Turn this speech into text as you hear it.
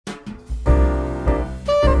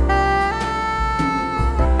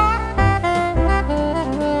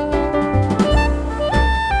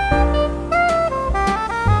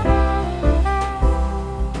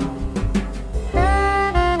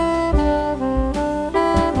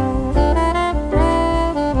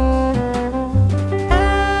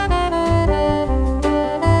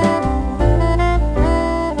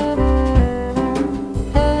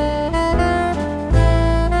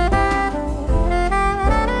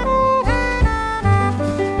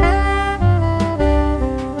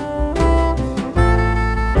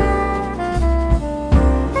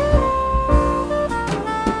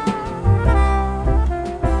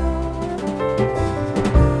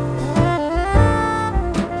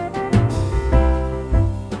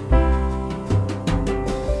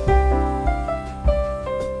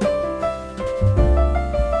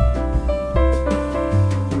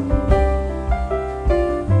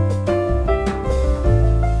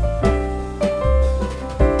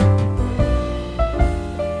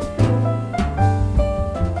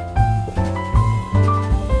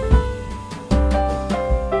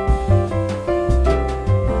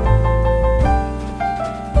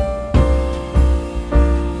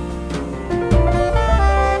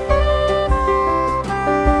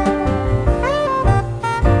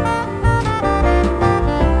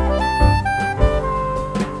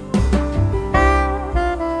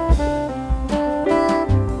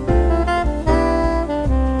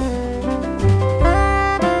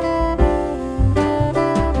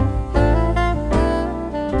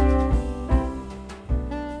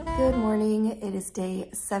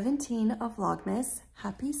17 of Vlogmas.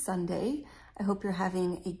 Happy Sunday. I hope you're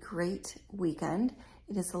having a great weekend.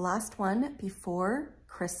 It is the last one before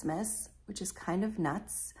Christmas, which is kind of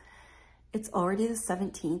nuts. It's already the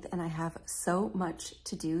 17th and I have so much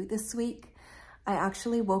to do this week. I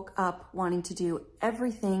actually woke up wanting to do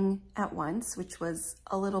everything at once, which was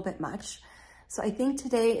a little bit much. So I think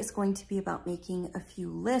today is going to be about making a few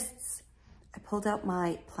lists. I pulled out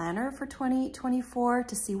my planner for 2024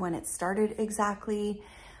 to see when it started exactly,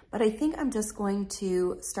 but I think I'm just going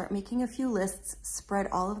to start making a few lists, spread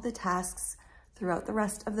all of the tasks throughout the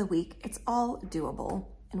rest of the week. It's all doable,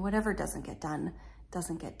 and whatever doesn't get done,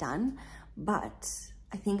 doesn't get done. But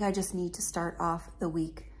I think I just need to start off the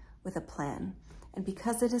week with a plan. And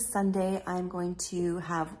because it is Sunday, I'm going to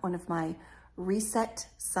have one of my reset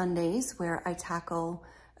Sundays where I tackle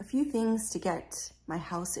a few things to get my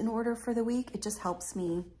house in order for the week. It just helps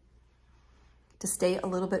me to stay a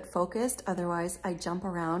little bit focused. Otherwise, I jump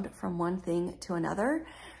around from one thing to another.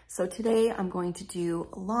 So today I'm going to do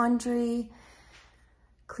laundry,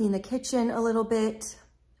 clean the kitchen a little bit,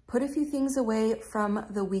 put a few things away from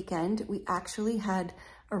the weekend. We actually had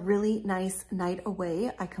a really nice night away.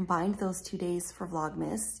 I combined those 2 days for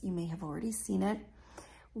Vlogmas. You may have already seen it.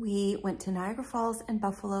 We went to Niagara Falls and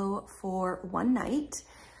Buffalo for one night.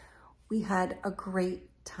 We had a great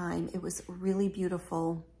time. It was really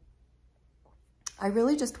beautiful. I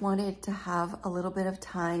really just wanted to have a little bit of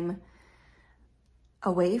time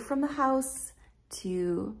away from the house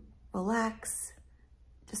to relax,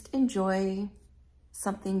 just enjoy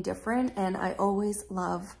something different. And I always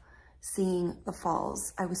love seeing the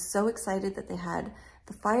falls. I was so excited that they had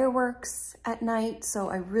the fireworks at night, so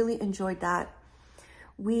I really enjoyed that.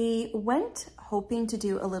 We went hoping to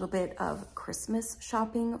do a little bit of Christmas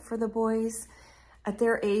shopping for the boys. At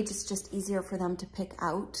their age, it's just easier for them to pick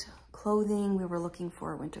out clothing. We were looking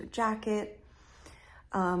for a winter jacket.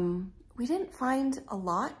 We didn't find a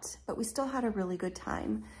lot, but we still had a really good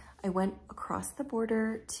time. I went across the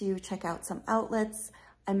border to check out some outlets.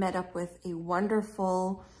 I met up with a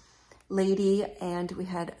wonderful lady and we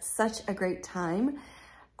had such a great time.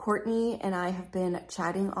 Courtney and I have been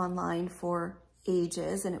chatting online for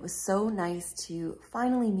ages, and it was so nice to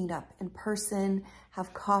finally meet up in person,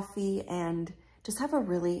 have coffee, and just have a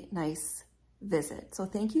really nice visit. So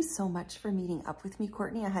thank you so much for meeting up with me,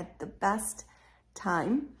 Courtney. I had the best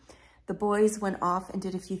time. The boys went off and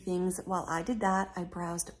did a few things. While I did that, I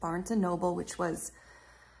browsed Barnes & Noble, which was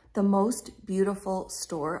the most beautiful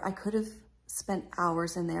store. I could have spent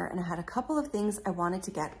hours in there, and I had a couple of things I wanted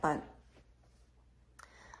to get, but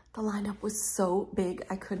the lineup was so big,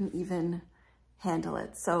 I couldn't even handle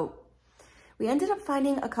it. So we ended up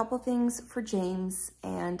finding a couple things for James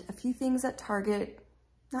and a few things at Target,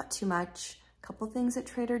 not too much, a couple things at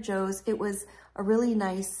Trader Joe's. It was a really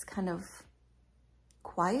nice kind of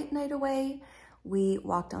quiet night away. We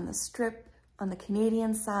walked on the strip on the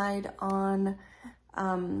Canadian side on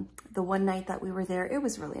the one night that we were there. It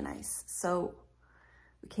was really nice. So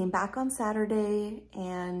we came back on Saturday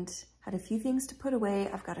and had a few things to put away.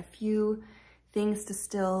 I've got a few things to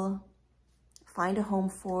still find a home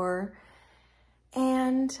for.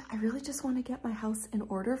 And I really just want to get my house in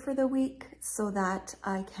order for the week so that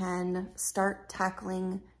I can start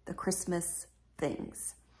tackling the Christmas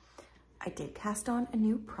things. I did cast on a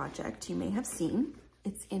new project you may have seen.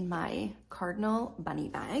 It's in my Cardinal bunny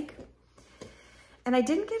bag. And I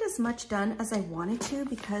didn't get as much done as I wanted to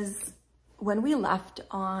because when we left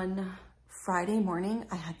on Friday morning,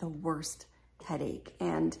 I had the worst headache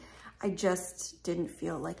and I just didn't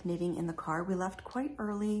feel like knitting in the car. We left quite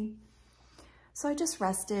early, so I just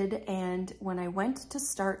rested. And when I went to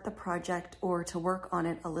start the project or to work on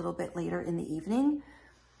it a little bit later in the evening,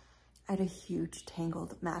 I had a huge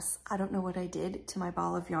tangled mess. I don't know what I did to my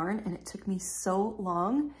ball of yarn, and it took me so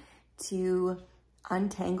long to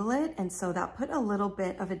untangle it. And so that put a little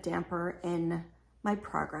bit of a damper in my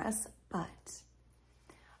progress, but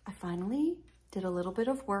I finally did a little bit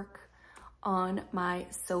of work on my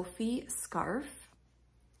Sophie scarf,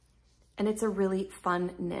 and it's a really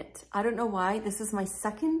fun knit. I don't know why, this is my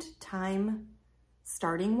second time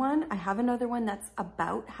starting one. I have another one that's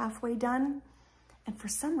about halfway done, and for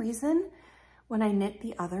some reason, when I knit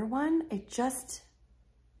the other one, it just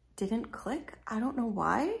didn't click. I don't know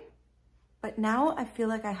why, but now I feel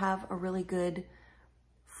like I have a really good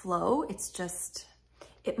flow. It's just,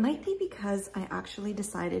 it might be because I actually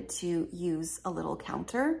decided to use a little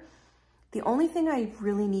counter. The only thing I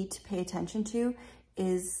really need to pay attention to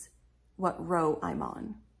is what row I'm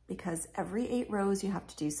on, because every 8 rows you have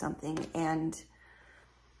to do something. And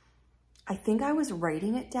I think I was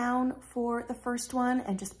writing it down for the first one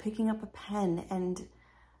and just picking up a pen and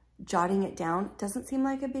jotting it down. It doesn't seem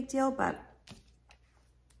like a big deal, but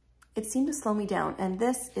it seemed to slow me down. And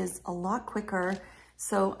this is a lot quicker.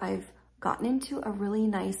 So I've gotten into a really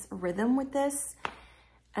nice rhythm with this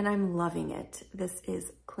and I'm loving it. This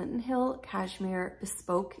is Clinton Hill Cashmere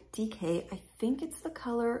Bespoke DK. I think it's the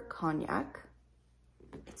color Cognac.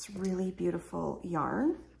 It's really beautiful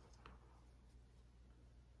yarn.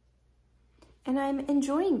 And I'm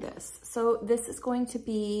enjoying this. So this is going to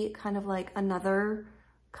be kind of like another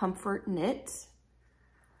comfort knit.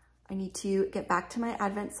 I need to get back to my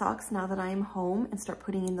Advent socks now that I'm home and start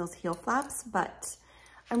putting in those heel flaps, but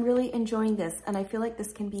I'm really enjoying this. And I feel like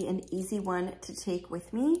this can be an easy one to take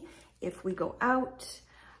with me if we go out.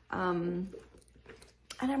 And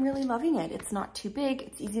I'm really loving it. It's not too big,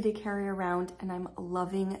 it's easy to carry around, and I'm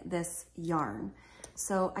loving this yarn.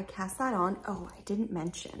 So I cast that on. Oh, I didn't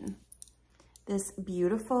mention this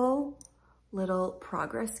beautiful little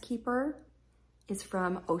progress keeper is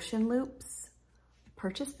from Ocean Loops. I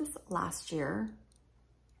purchased this last year.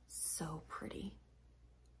 So pretty.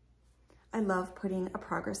 I love putting a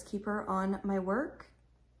progress keeper on my work.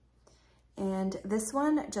 And this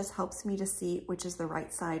one just helps me to see which is the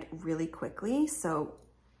right side really quickly. So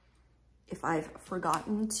if I've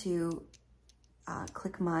forgotten to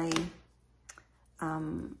click my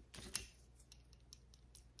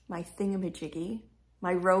my thingamajiggy,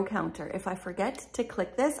 my row counter. If I forget to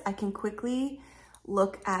click this, I can quickly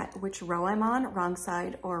look at which row I'm on, wrong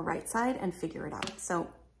side or right side, and figure it out. So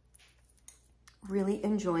really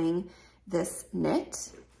enjoying this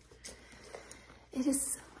knit. It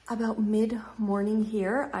is about mid-morning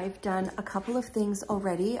here. I've done a couple of things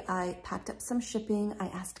already. I packed up some shipping. I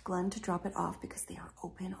asked Glenn to drop it off because they are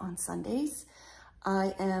open on Sundays.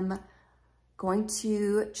 I am going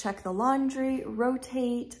to check the laundry,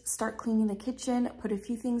 rotate, start cleaning the kitchen, put a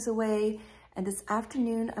few things away. And this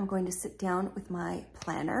afternoon, I'm going to sit down with my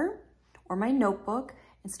planner or my notebook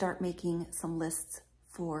and start making some lists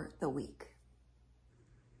for the week.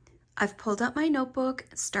 I've pulled out my notebook,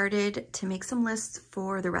 started to make some lists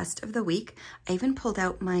for the rest of the week. I even pulled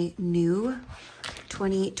out my new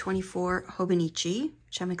 2024 Hobonichi,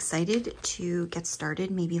 which I'm excited to get started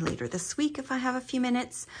maybe later this week if I have a few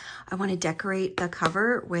minutes. I want to decorate the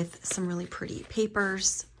cover with some really pretty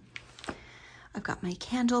papers. I've got my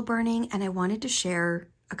candle burning and I wanted to share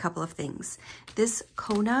a couple of things. This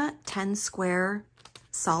Kona 10 square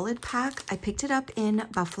solid pack, I picked it up in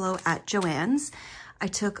Buffalo at Joann's. I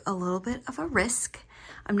took a little bit of a risk.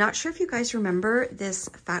 I'm not sure if you guys remember this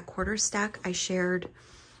fat quarter stack I shared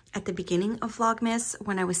at the beginning of Vlogmas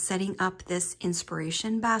when I was setting up this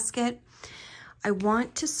inspiration basket. I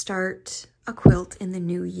want to start a quilt in the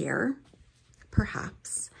new year,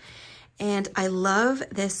 perhaps. And I love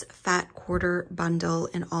this fat quarter bundle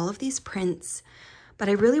and all of these prints, but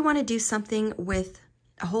I really want to do something with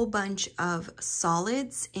a whole bunch of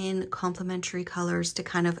solids in complementary colors to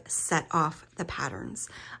kind of set off the patterns.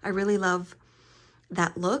 I really love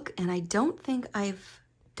that look, and I don't think I've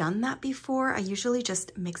done that before. I usually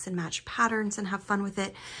just mix and match patterns and have fun with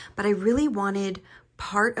it, but I really wanted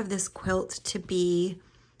part of this quilt to be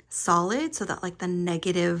solid so that like the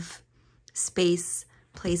negative space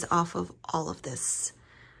plays off of all of this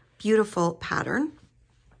beautiful pattern.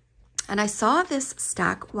 And I saw this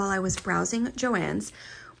stack while I was browsing Joann's,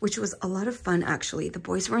 which was a lot of fun actually. The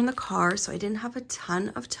boys were in the car, so I didn't have a ton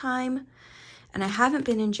of time. And I haven't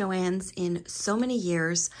been in Joann's in so many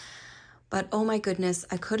years, but oh my goodness,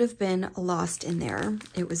 I could have been lost in there.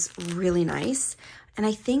 It was really nice. And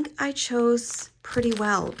I think I chose pretty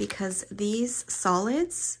well because these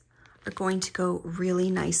solids are going to go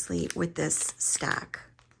really nicely with this stack.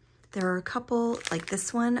 There are a couple, like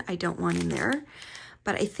this one, I don't want in there.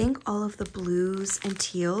 But I think all of the blues and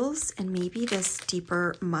teals and maybe this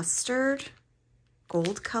deeper mustard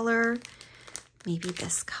gold color, maybe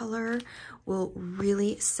this color will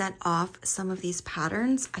really set off some of these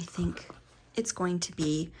patterns. I think it's going to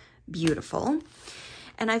be beautiful.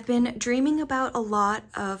 And I've been dreaming about a lot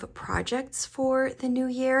of projects for the new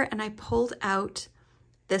year, and I pulled out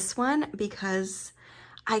this one because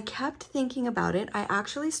I kept thinking about it. I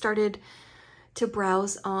actually started to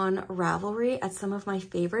browse on Ravelry at some of my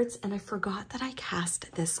favorites, and I forgot that I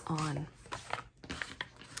cast this on.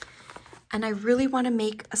 And I really want to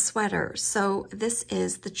make a sweater. So this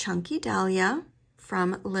is the Chunky Dahlia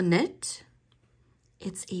from Knit.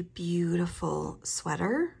 It's a beautiful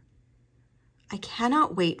sweater. I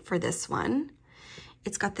cannot wait for this one.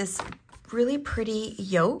 It's got this really pretty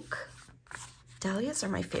yoke. Dahlias are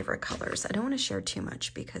my favorite colors. I don't want to share too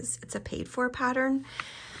much because it's a paid for pattern.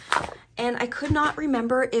 And I could not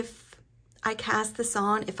remember if I cast this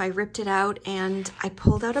on, if I ripped it out, and I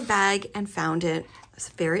pulled out a bag and found it. was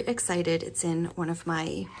very excited. It's in one of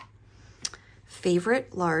my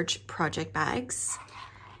favorite large project bags,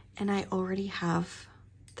 and I already have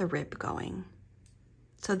the rib going.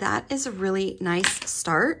 So that is a really nice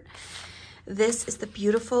start. This is the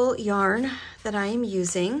beautiful yarn that I am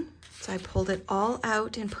using. So I pulled it all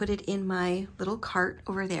out and put it in my little cart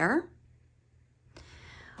over there.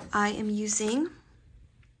 I am using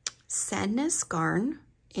Sadness Garn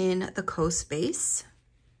in the Coast Base,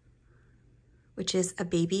 which is a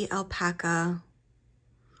baby alpaca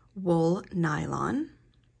wool nylon.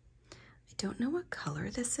 I don't know what color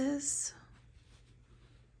this is.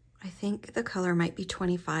 I think the color might be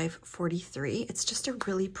 2543. It's just a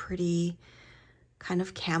really pretty kind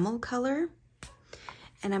of camel color.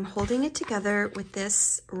 And I'm holding it together with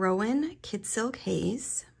this Rowan Kid Silk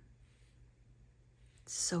Haze.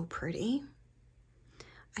 So pretty.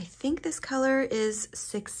 I think this color is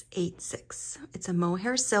 686. It's a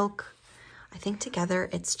mohair silk. I think together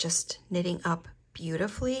it's just knitting up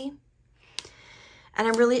beautifully. And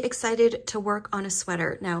I'm really excited to work on a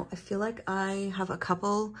sweater. Now, I feel like I have a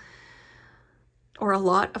couple or a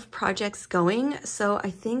lot of projects going, so I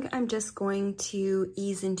think I'm just going to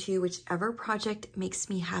ease into whichever project makes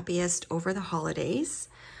me happiest over the holidays.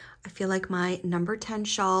 I feel like my number 10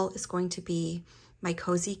 shawl is going to be my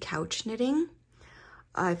cozy couch knitting.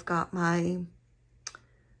 I've got my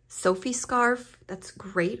Sophie scarf that's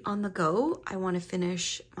great on the go. I want to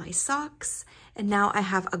finish my socks, and now I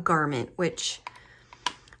have a garment, which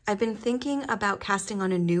I've been thinking about casting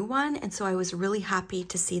on a new one, and so I was really happy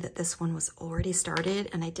to see that this one was already started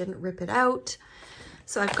and I didn't rip it out.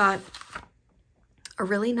 So I've got a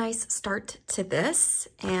really nice start to this,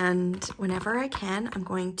 and whenever I can, I'm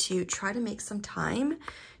going to try to make some time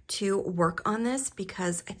to work on this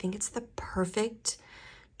because I think it's the perfect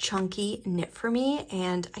chunky knit for me,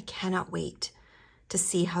 and I cannot wait to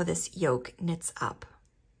see how this yoke knits up.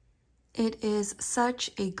 It is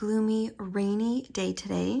such a gloomy, rainy day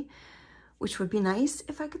today, which would be nice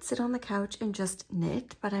if I could sit on the couch and just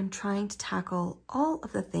knit, but I'm trying to tackle all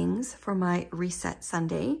of the things for my Reset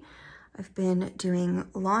Sunday. I've been doing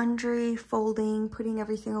laundry, folding, putting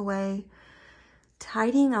everything away,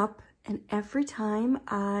 tidying up, and every time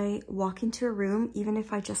I walk into a room, even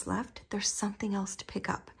if I just left, there's something else to pick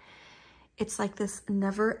up. It's like this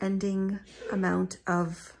never-ending amount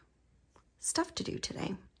of stuff to do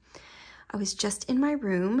today. I was just in my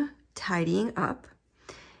room tidying up,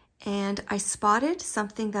 and I spotted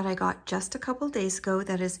something that I got just a couple days ago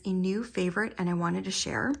that is a new favorite, and I wanted to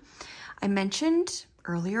share. I mentioned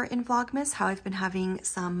earlier in Vlogmas how I've been having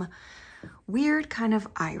some weird kind of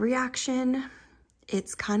eye reaction.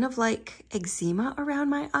 It's kind of like eczema around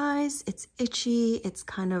my eyes. It's itchy, it's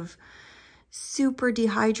kind of super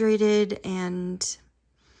dehydrated, and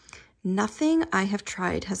nothing I have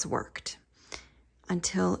tried has worked.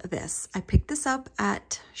 Until this. I picked this up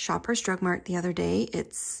at Shoppers Drug Mart the other day.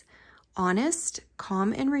 It's Honest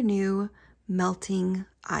Calm and Renew Melting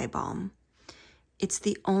Eye Balm. It's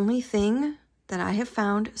the only thing that I have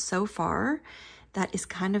found so far that is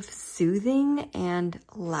kind of soothing and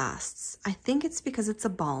lasts. I think it's because it's a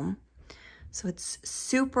balm, so it's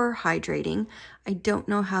super hydrating. I don't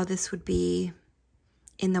know how this would be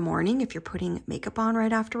in the morning if you're putting makeup on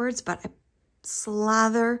right afterwards, but I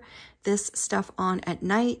slather this stuff on at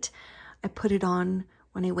night. I put it on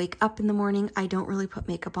when I wake up in the morning. I don't really put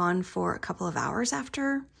makeup on for a couple of hours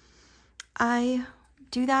after I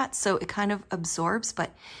do that, so it kind of absorbs,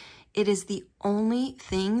 but it is the only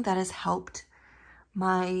thing that has helped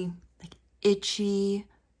my itchy,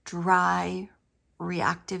 dry,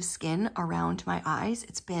 reactive skin around my eyes.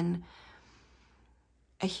 It's been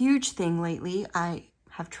a huge thing lately. I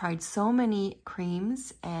have tried so many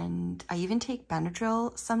creams, and I even take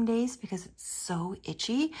Benadryl some days because it's so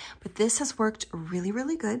itchy, but this has worked really,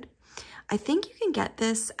 really good. I think you can get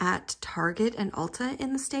this at Target and Ulta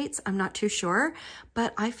in the States. I'm not too sure,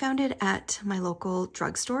 but I found it at my local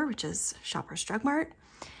drugstore, which is Shoppers Drug Mart,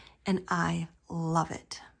 and I love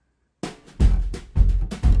it.